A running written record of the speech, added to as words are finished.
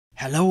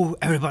Hello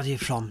everybody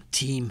from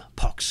Team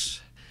PogSz.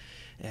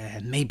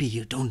 Maybe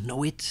you don't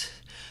know it,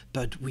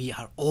 but we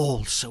are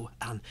also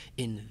an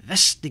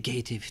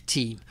investigative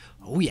team.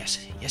 Oh yes.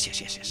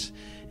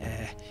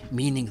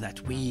 Meaning that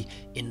we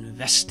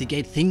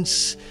investigate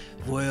things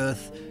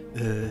worth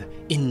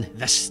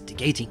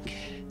investigating,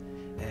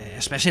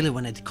 especially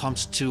when it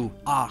comes to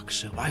ARK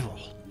survival.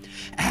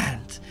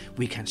 And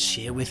we can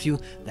share with you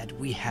that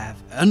we have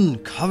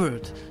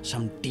uncovered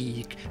some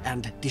deep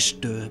and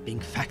disturbing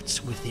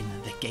facts within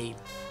the game.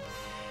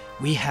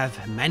 We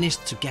have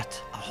managed to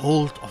get a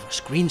hold of a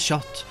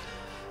screenshot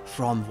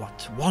from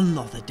what one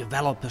of the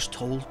developers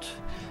told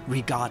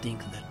regarding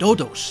the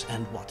dodos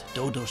and what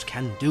dodos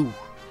can do.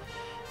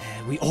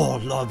 We all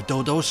love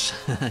dodos.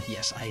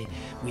 Yes,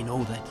 we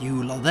know that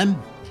you love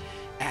them.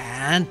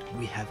 And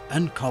we have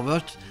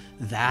uncovered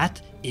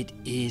that it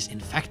is in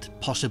fact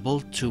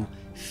possible to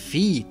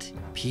feed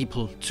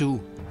people to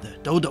the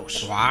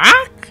dodos.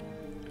 What?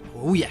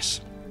 Oh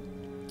yes.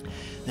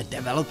 The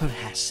developer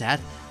has said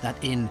that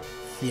in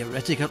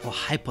theoretical or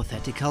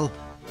hypothetical,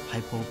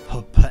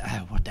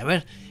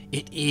 whatever,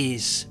 it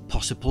is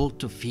possible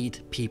to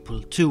feed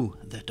people to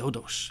the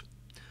dodos.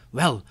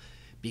 Well,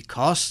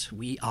 because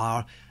we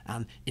are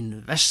an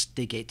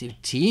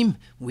investigative team,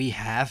 we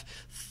have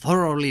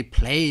thoroughly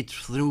played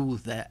through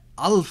the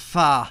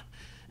alpha.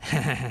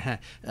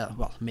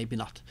 Well, maybe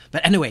not.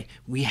 But anyway,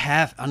 we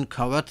have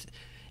uncovered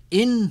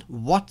in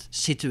what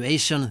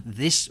situation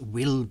this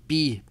will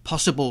be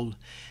possible.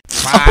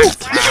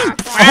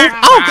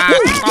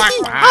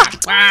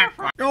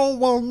 You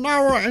will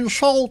never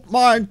insult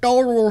my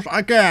dodos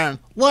again.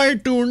 They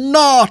do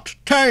not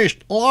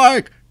taste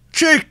like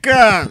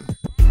chicken.